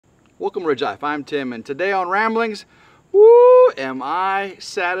Welcome to RidgeLife. I'm Tim, and today on Ramblings, woo, am I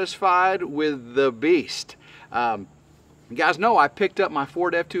satisfied with the beast. You guys know I picked up my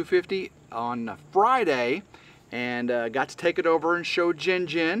Ford F-250 on Friday and got to take it over and show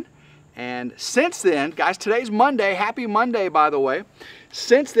Jin. And since then, guys, today's Monday. Happy Monday, by the way.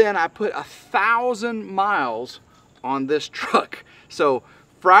 Since then, I put 1,000 miles on this truck. So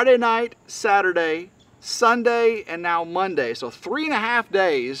Friday night, Saturday, Sunday, and now Monday. So 3.5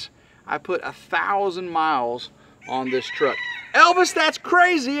 days, I put 1,000 miles on this truck. Elvis, that's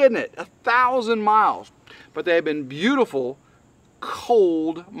crazy, isn't it? 1,000 miles. But they've been beautiful,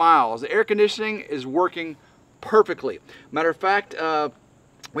 cold miles. The air conditioning is working perfectly. Matter of fact,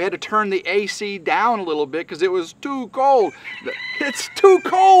 we had to turn the AC down a little bit because it was too cold. It's too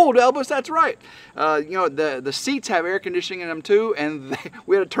cold, Elvis, that's right. You know, the seats have air conditioning in them too, and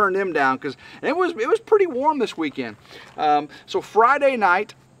we had to turn them down because it was pretty warm this weekend. So Friday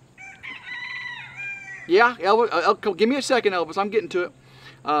night, yeah, Elvis, give me a second, Elvis, I'm getting to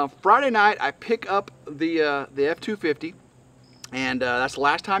it. Friday night, I pick up the F-250. And that's the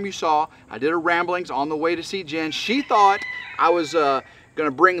last time you saw. I did a Ramblings on the way to see Jen. She thought I was going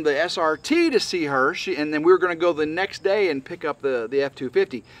to bring the SRT to see her, and then we were going to go the next day and pick up the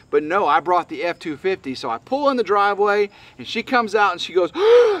F-250. But no, I brought the F-250. So I pull in the driveway, and she comes out and she goes,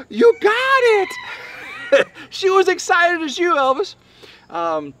 "Oh, you got it!" She was excited as you, Elvis.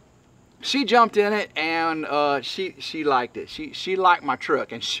 She jumped in it, and she liked it. She liked my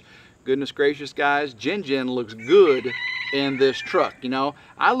truck, and goodness gracious, guys, Jin looks good in this truck. You know,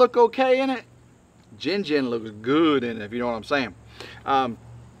 I look okay in it. Jin looks good in it, if you know what I'm saying.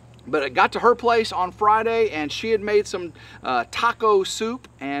 But I got to her place on Friday, and she had made some taco soup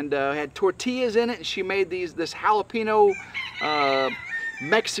and had tortillas in it, and she made this jalapeno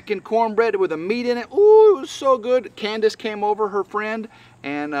Mexican cornbread with a meat in it. Ooh, it was so good. Candace came over, her friend,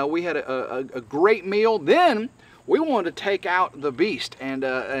 and we had a great meal. Then we wanted to take out the beast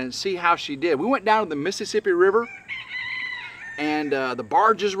and see how she did. We went down to the Mississippi River, and the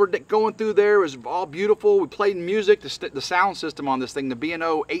barges were going through there. It was all beautiful. We played music. The sound system on this thing, the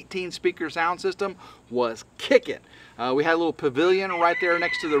B&O 18-speaker sound system, was kicking. We had a little pavilion right there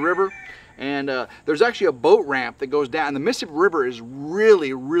next to the river, and there's actually a boat ramp that goes down. And the Mississippi River is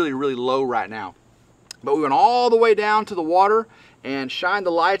really low right now. But we went all the way down to the water and shined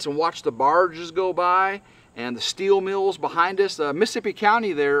the lights and watched the barges go by and the steel mills behind us. Mississippi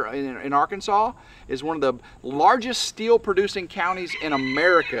County there in Arkansas is one of the largest steel producing counties in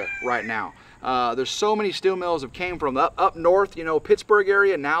America right now. There's so many steel mills that came from up north, you know, Pittsburgh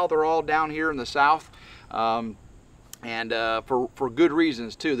area. Now they're all down here in the south, and for good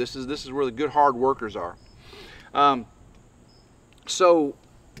reasons too. This is where the good hard workers are. So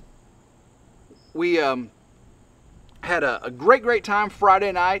we had a great time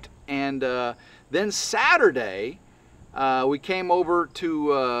Friday night, and then Saturday, we came over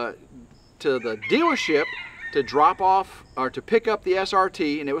to the dealership to drop off or to pick up the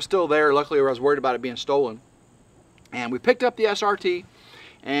SRT, and it was still there. Luckily, I was worried about it being stolen. And we picked up the SRT,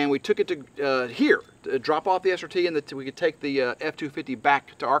 and we took it to here to drop off the SRT, and we could take the F-250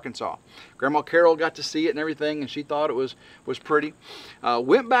 back to Arkansas. Grandma Carol got to see it and everything, and she thought it was pretty.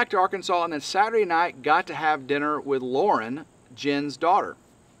 Went back to Arkansas, and then Saturday night got to have dinner with Lauren, Jen's daughter.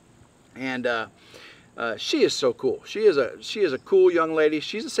 And she is so cool. She is a cool young lady.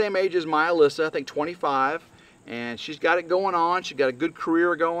 She's the same age as my Alyssa, I think 25, and she's got it going on. She's got a good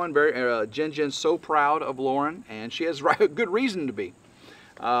career going. Jen's so proud of Lauren, and she has a good reason to be.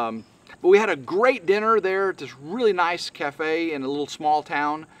 But we had a great dinner there at this really nice cafe in a little small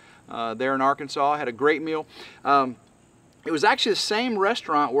town there in Arkansas. Had a great meal. It was actually the same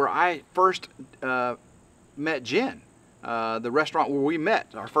restaurant where I first met Jen. The restaurant where we met,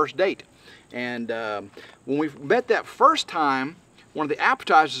 our first date. And when we met that first time, one of the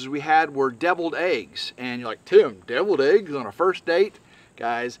appetizers we had were deviled eggs. And you're like, Tim, deviled eggs on a first date?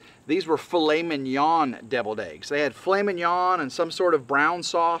 Guys, these were filet mignon deviled eggs. They had filet mignon and some sort of brown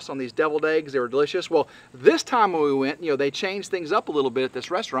sauce on these deviled eggs. They were delicious. Well, this time when we went, you know, they changed things up a little bit at this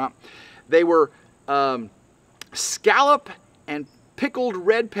restaurant. They were scallop and pickled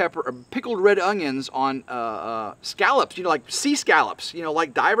red pepper, or pickled red onions on scallops, you know, like sea scallops, you know,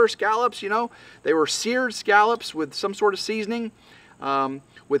 like diver scallops, you know. They were seared scallops with some sort of seasoning,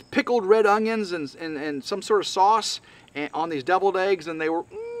 with pickled red onions and some sort of sauce on these deviled eggs, and they were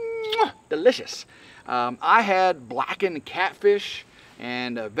delicious. I had blackened catfish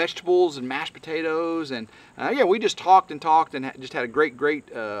and vegetables and mashed potatoes, and yeah, we just talked and just had a great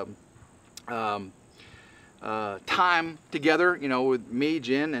time together, you know, with me,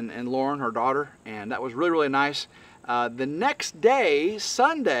 Jen, and Lauren, her daughter, and that was really nice. The next day,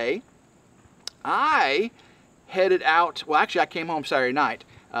 Sunday, I headed out, well actually I came home Saturday night.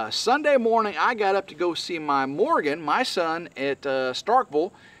 Sunday morning I got up to go see my Morgan, my son, at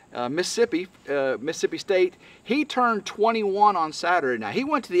Starkville, Mississippi, Mississippi State. He turned 21 on Saturday. Now he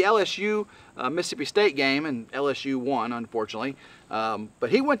went to the LSU Mississippi State game and LSU won, unfortunately. But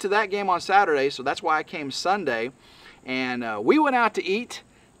he went to that game on Saturday, so that's why I came Sunday. And we went out to eat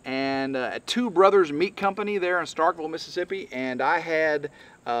and at Two Brothers Meat Company there in Starkville, Mississippi, and I had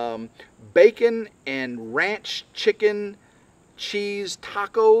bacon and ranch chicken cheese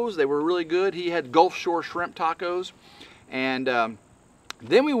tacos. They were really good. He had Gulf Shore shrimp tacos. And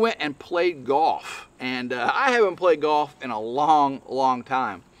then we went and played golf. And I haven't played golf in a long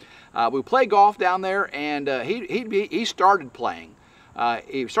time. We played golf down there, and he started playing.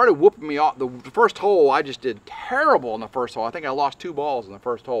 He started whooping me off. The first hole, I just did terrible in the first hole. I think I lost 2 balls in the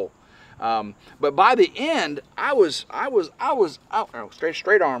first hole. But by the end, I was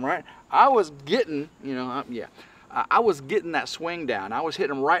straight arm, right? I was getting, you know, yeah. I was getting that swing down. I was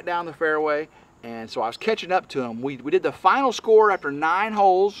hitting him right down the fairway, and so I was catching up to him. We did the final score after 9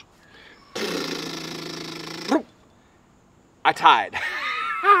 holes. I tied.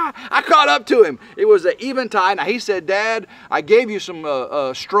 I caught up to him. It was an even tie. Now he said, "Dad, I gave you some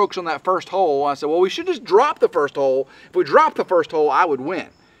strokes on that first hole." I said, "Well, we should just drop the first hole. If we dropped the first hole, I would win."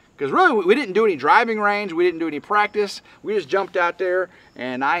 Because really, we didn't do any driving range. We didn't do any practice. We just jumped out there,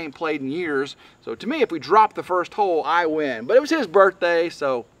 and I ain't played in years. So to me, if we dropped the first hole, I win. But it was his birthday,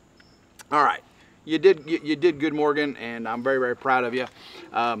 so all right. You did good, Morgan, and I'm very proud of you.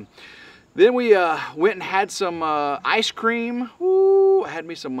 Then we went and had some ice cream. Woo! I had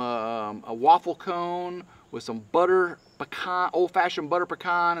me some a waffle cone with some butter pecan, old-fashioned butter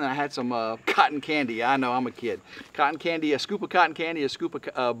pecan, and I had some cotton candy. I know, I'm a kid. Cotton candy, a scoop of cotton candy, a scoop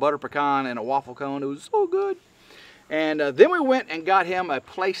of butter pecan, and a waffle cone. It was so good. And then we went and got him a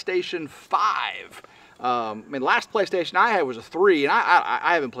PlayStation 5. I mean, last PlayStation I had was a 3, and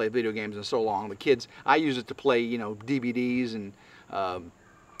I haven't played video games in so long. The kids, I use it to play, you know, DVDs, and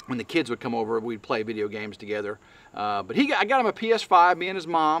when the kids would come over, we'd play video games together. But I got him a PS5. Me and his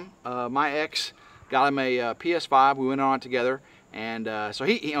mom, my ex, got him a PS5. We went on it together, and so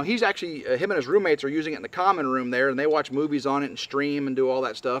he's actually him and his roommates are using it in the common room there, and they watch movies on it and stream and do all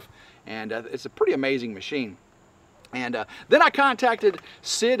that stuff. And it's a pretty amazing machine. And then I contacted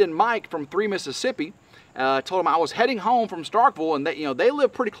Sid and Mike from 3 Mississippi. Told them I was heading home from Starkville, and they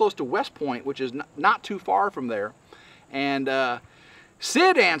live pretty close to West Point, which is not too far from there. And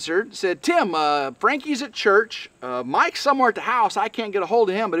Sid answered, said, "Tim, Frankie's at church. Mike's somewhere at the house. I can't get a hold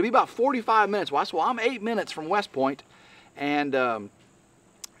of him, but it'll be about 45 minutes. Well, I said, "Well, I'm 8 minutes from West Point." And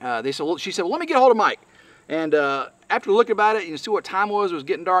she said, "Well, let me get a hold of Mike." And after looking about it, see what time it was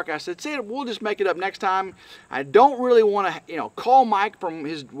getting dark. I said, "Sid, we'll just make it up next time. I don't really want to, call Mike from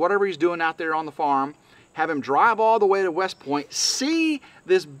his whatever he's doing out there on the farm, have him drive all the way to West Point, see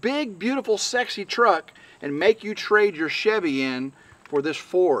this big, beautiful, sexy truck, and make you trade your Chevy in for this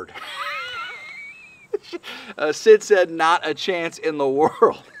Ford." Sid said, "Not a chance in the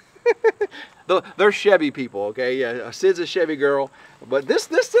world." They're Chevy people, okay? Yeah, Sid's a Chevy girl, but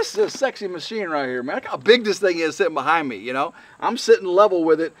this is a sexy machine right here, man. Look how big this thing is sitting behind me. I'm sitting level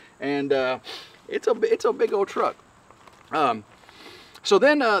with it, and it's a big old truck. So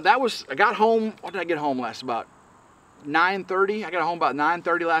then I got home. What did I get home last? About 9:30. I got home about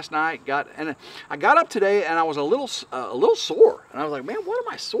 9:30 last night. I got up today, and I was a little sore. And I was like, man, what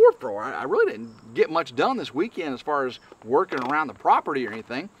am I sore for? I really didn't get much done this weekend as far as working around the property or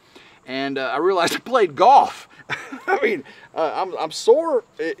anything. And I realized I played golf. I mean, I'm sore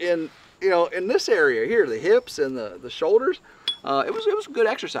in this area here, the hips and the shoulders. It was a good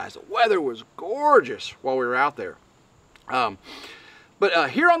exercise. The weather was gorgeous while we were out there.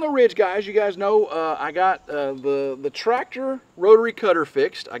 But here on the ridge, guys, you guys know I got the tractor rotary cutter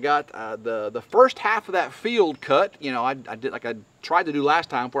fixed. I got the first half of that field cut. I did like I tried to do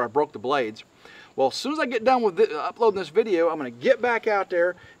last time before I broke the blades. Well, as soon as I get done with uploading this video, I'm going to get back out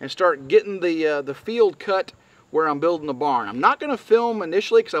there and start getting the field cut where I'm building the barn. I'm not going to film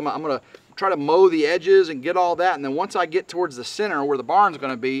initially because I'm going to try to mow the edges and get all that, and then once I get towards the center where the barn's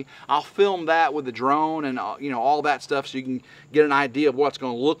going to be, I'll film that with the drone and all that stuff, so you can get an idea of what it's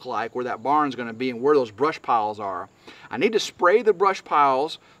going to look like, where that barn's going to be, and where those brush piles are. I need to spray the brush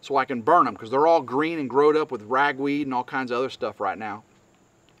piles so I can burn them, because they're all green and growed up with ragweed and all kinds of other stuff right now.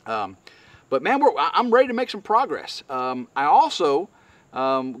 But man, I'm ready to make some progress. I also,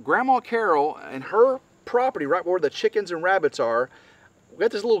 Grandma Carol and her property, right where the chickens and rabbits are, we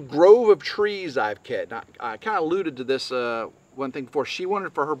got this little grove of trees I've kept. I kind of alluded to this one thing before. She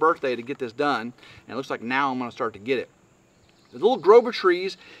wanted for her birthday to get this done, and it looks like now I'm going to start to get it. There's a little grove of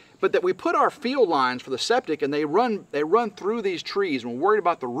trees. but that we put our field lines for the septic, and they run through these trees, and we're worried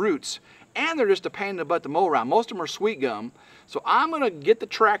about the roots, and they're just a pain in the butt to mow around. Most of them are sweet gum. So I'm going to get the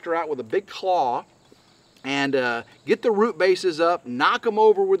tractor out with a big claw and get the root bases up, knock them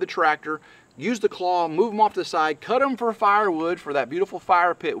over with the tractor, use the claw, move them off to the side, cut them for firewood for that beautiful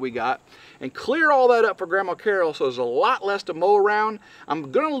fire pit we got, and clear all that up for Grandma Carol so there's a lot less to mow around.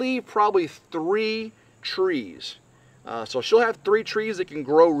 I'm going to leave probably 3 trees. So she'll have 3 trees that can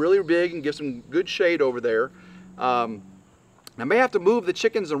grow really big and give some good shade over there. I may have to move the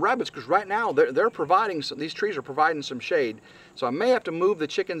chickens and rabbits because right now they're providing these trees are providing some shade. So I may have to move the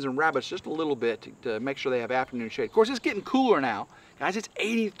chickens and rabbits just a little bit to make sure they have afternoon shade. Of course, it's getting cooler now. Guys, it's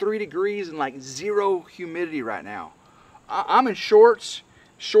 83 degrees and like 0 humidity right now. I'm in shorts,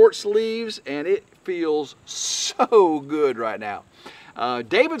 short sleeves, and it feels so good right now.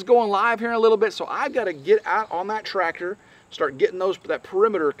 David's going live here in a little bit, so I've got to get out on that tractor, start getting that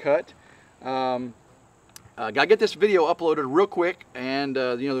perimeter cut. Gotta get this video uploaded real quick, and you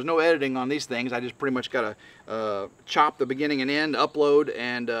know, there's no editing on these things. I just pretty much gotta chop the beginning and end, upload,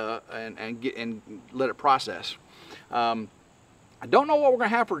 and let it process. I don't know what we're gonna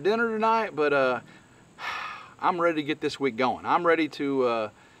have for dinner tonight, but I'm ready to get this week going. I'm ready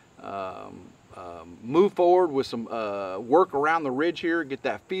to move forward with some work around the ridge here, get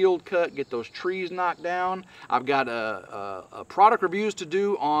that field cut, get those trees knocked down. I've got product reviews to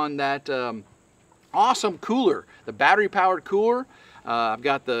do on that awesome cooler, the battery powered cooler. I've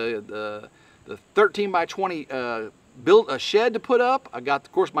got the 13 by 20 built a shed to put up. I got,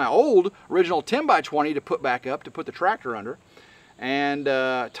 of course, my old original 10 by 20 to put back up to put the tractor under, and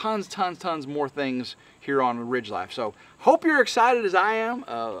tons more things here on RidgeLife. So hope you're excited as I am,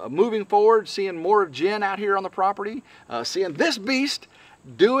 moving forward, seeing more of Jen out here on the property, seeing this beast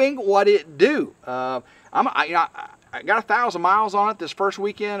doing what it do. I got 1,000 miles on it this first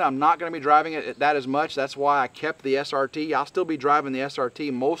weekend. I'm not going to be driving it that as much. That's why I kept the SRT. I'll still be driving the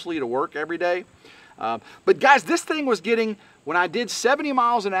SRT mostly to work every day. But guys, this thing was getting, when I did 70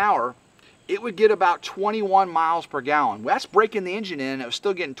 miles an hour, it would get about 21 miles per gallon. That's breaking the engine in, and it was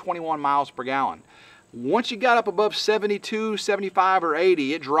still getting 21 miles per gallon. Once you got up above 72, 75, or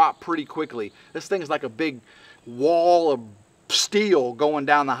 80, it dropped pretty quickly. This thing's like a big wall of steel going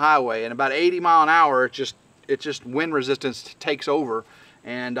down the highway, and about 80 mile an hour, it just wind resistance takes over,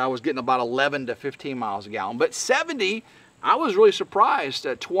 and I was getting about 11 to 15 miles a gallon. But 70, I was really surprised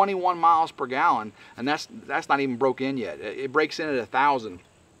at 21 miles per gallon, and that's not even broke in yet. It breaks in at 1,000,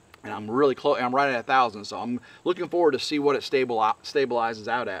 and I'm really close. I'm right at 1,000, so I'm looking forward to see what it stabilizes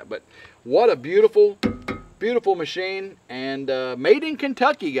out at. But what a beautiful machine, and made in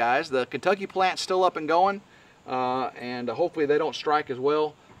Kentucky, guys. The Kentucky plant's still up and going, and hopefully they don't strike as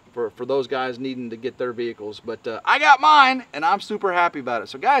well for those guys needing to get their vehicles. But I got mine, and I'm super happy about it.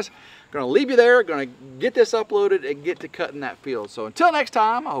 So guys, I'm gonna leave you there, gonna get this uploaded and get to cutting that field. So until next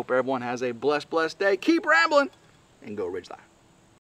time, I hope everyone has a blessed day. Keep rambling and go RidgeLife.